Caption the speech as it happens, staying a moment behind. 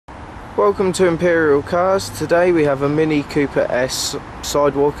Welcome to Imperial Cars. Today we have a Mini Cooper S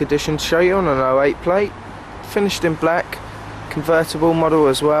Sidewalk edition to show you on an 08 plate, finished in black, convertible model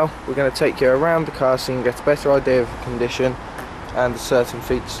as well. We're going to take you around the car so you can get a better idea of the condition and the certain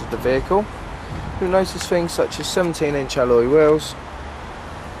features of the vehicle. You'll notice things such as 17-inch alloy wheels,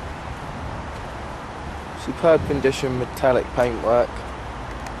 superb condition metallic paintwork,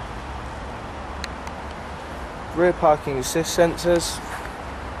 rear parking assist sensors,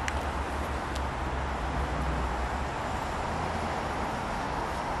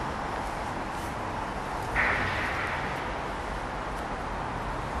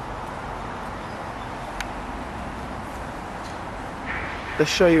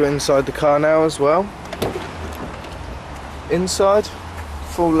 let's show you inside the car now as well. Inside,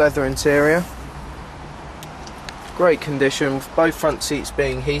 full leather interior, great condition with both front seats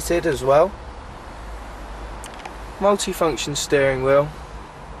being heated as well, multi-function steering wheel,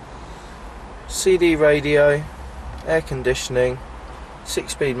 CD radio, air conditioning,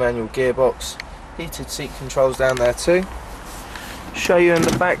 6-speed manual gearbox, heated seat controls down there too. Show you in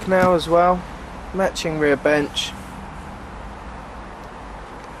the back now as well, matching rear bench,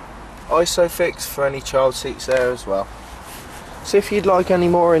 ISOFIX for any child seats there as well. So if you'd like any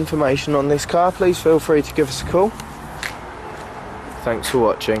more information on this car, please feel free to give us a call. Thanks for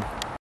watching.